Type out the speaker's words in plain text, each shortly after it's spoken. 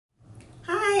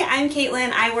I'm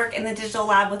Caitlin. I work in the digital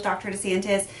lab with Dr.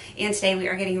 DeSantis, and today we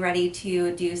are getting ready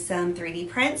to do some 3D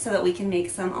prints so that we can make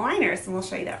some aligners, and we'll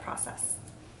show you that process.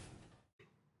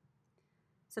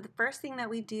 So the first thing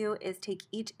that we do is take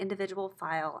each individual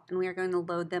file and we are going to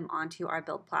load them onto our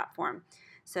build platform.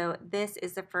 So this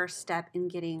is the first step in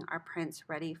getting our prints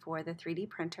ready for the 3D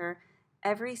printer.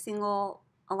 Every single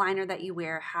aligner that you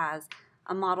wear has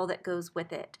a model that goes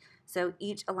with it. So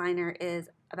each aligner is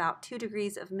about 2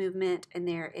 degrees of movement, and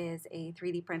there is a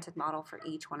 3D printed model for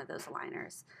each one of those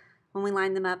aligners. When we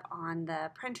line them up on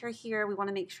the printer here, we want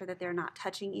to make sure that they're not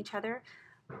touching each other.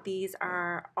 These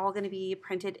are all going to be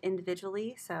printed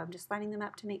individually, so I'm just lining them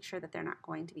up to make sure that they're not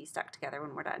going to be stuck together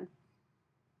when we're done.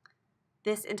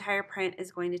 This entire print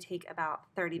is going to take about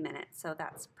 30 minutes, so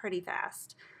that's pretty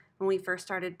fast. When we first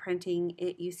started printing,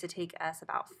 it used to take us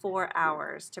about 4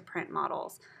 hours to print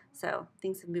models, so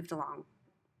things have moved along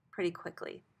pretty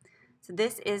quickly. So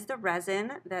this is the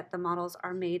resin that the models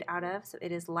are made out of, so it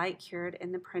is light cured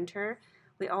in the printer.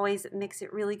 We always mix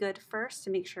it really good first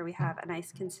to make sure we have a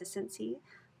nice consistency.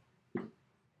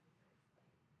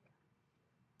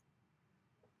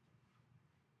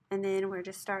 And then we're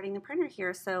just starting the printer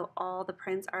here, so all the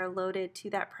prints are loaded to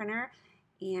that printer,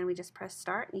 and we just press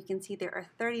start. You can see there are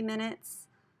 30 minutes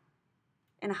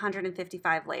and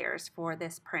 155 layers for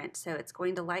this print. So it's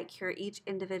going to light cure each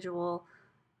individual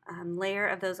layer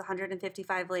of those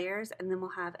 155 layers, and then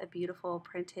we'll have a beautiful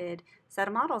printed set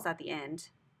of models at the end.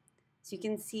 So you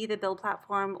can see the build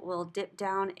platform will dip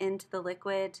down into the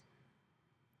liquid,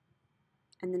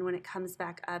 and then when it comes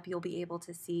back up, you'll be able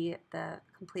to see the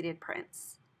completed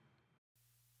prints.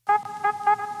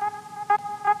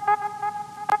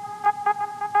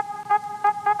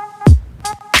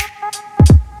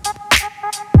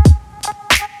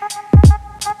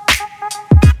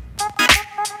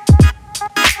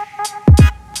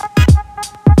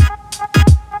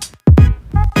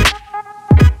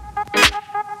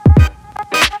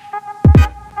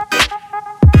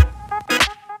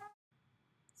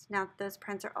 Now that those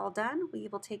prints are all done, we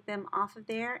will take them off of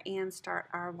there and start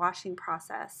our washing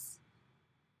process.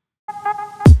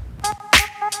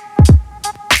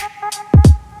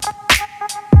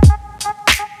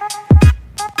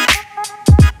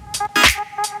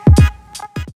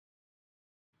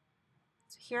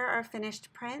 So here are our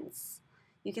finished prints.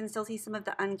 You can still see some of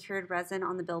the uncured resin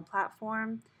on the build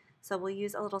platform. So we'll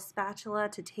use a little spatula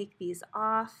to take these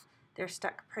off. They're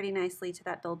stuck pretty nicely to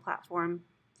that build platform.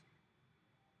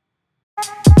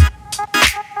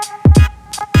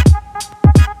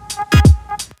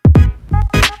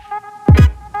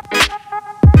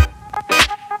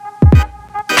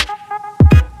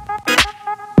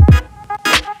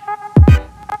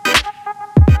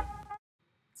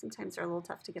 Sometimes they're a little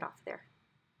tough to get off there.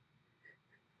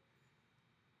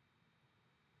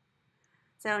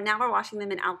 So now we're washing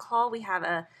them in alcohol. We have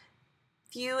a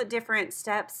few different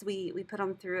steps. We put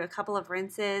them through a couple of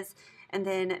rinses, and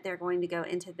then they're going to go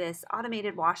into this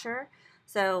automated washer.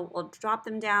 So we'll drop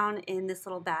them down in this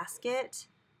little basket,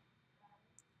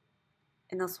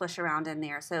 and they'll swish around in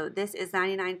there. So this is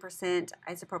 99%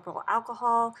 isopropyl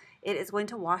alcohol. It is going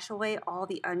to wash away all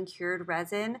the uncured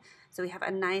resin. So we have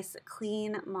a nice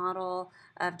clean model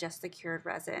of just the cured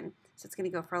resin. So it's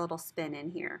going to go for a little spin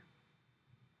in here.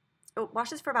 It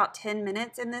washes for about 10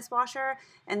 minutes in this washer,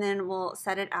 and then we'll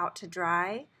set it out to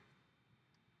dry.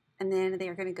 And then they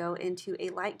are going to go into a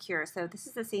light cure. So this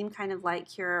is the same kind of light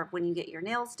cure when you get your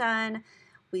nails done.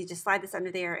 We just slide this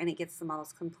under there and it gets the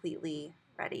models completely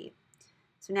ready.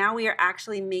 So now we are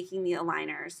actually making the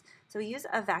aligners. So we use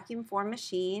a vacuum form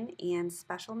machine and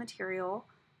special material.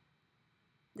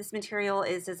 This material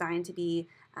is designed to be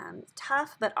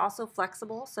tough but also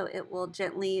flexible, so it will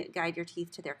gently guide your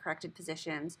teeth to their corrected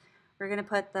positions. We're going to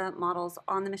put the models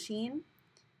on the machine.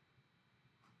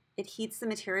 It heats the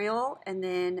material, and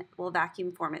then we'll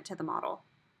vacuum form it to the model.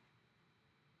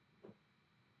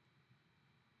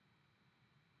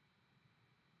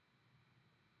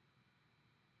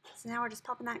 So now we're just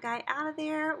popping that guy out of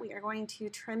there. We are going to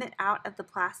trim it out of the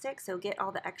plastic, so get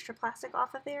all the extra plastic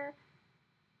off of there.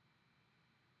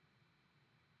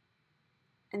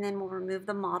 And then we'll remove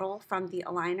the model from the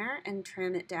aligner and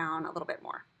trim it down a little bit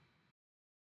more.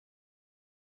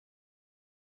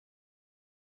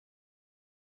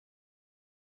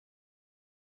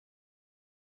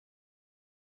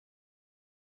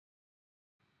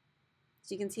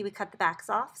 So you can see we cut the backs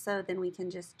off, so then we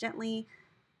can just gently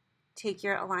take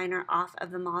your aligner off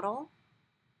of the model,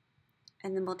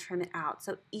 and then we'll trim it out.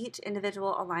 So each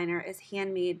individual aligner is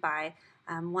handmade by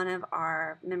one of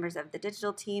our members of the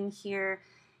digital team here,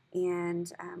 and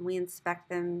we inspect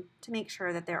them to make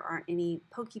sure that there aren't any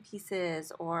pokey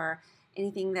pieces or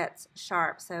anything that's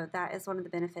sharp. So that is one of the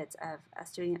benefits of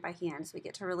us doing it by hand. So we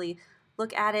get to really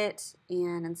look at it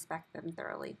and inspect them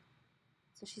thoroughly.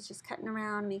 So she's just cutting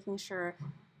around, making sure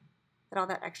that all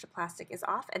that extra plastic is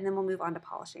off, and then we'll move on to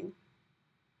polishing.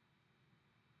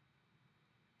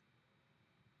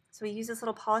 So we use this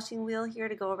little polishing wheel here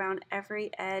to go around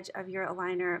every edge of your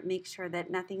aligner, make sure that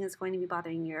nothing is going to be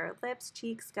bothering your lips,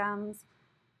 cheeks, gums.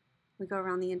 We go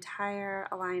around the entire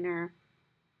aligner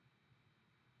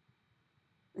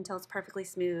until it's perfectly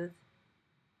smooth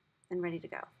and ready to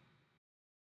go.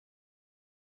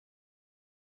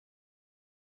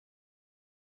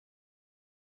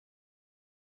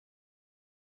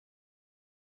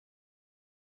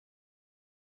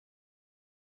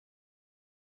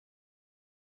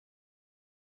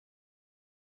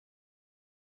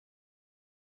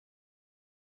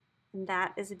 And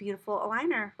that is a beautiful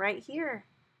aligner right here.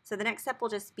 So the next step will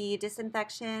just be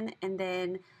disinfection and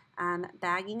then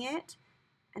bagging it,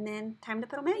 and then time to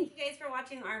put them in. Thank you guys for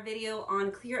watching our video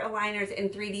on clear aligners and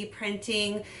 3D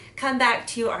printing. Come back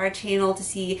to our channel to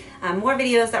see more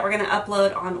videos that we're going to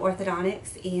upload on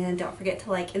orthodontics, and don't forget to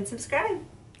like and subscribe.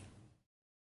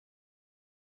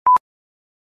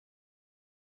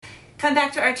 Come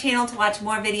back to our channel to watch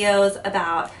more videos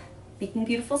about making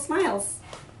beautiful smiles.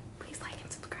 Please like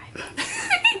and subscribe.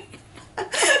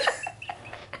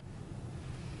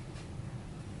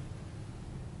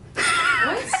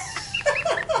 What?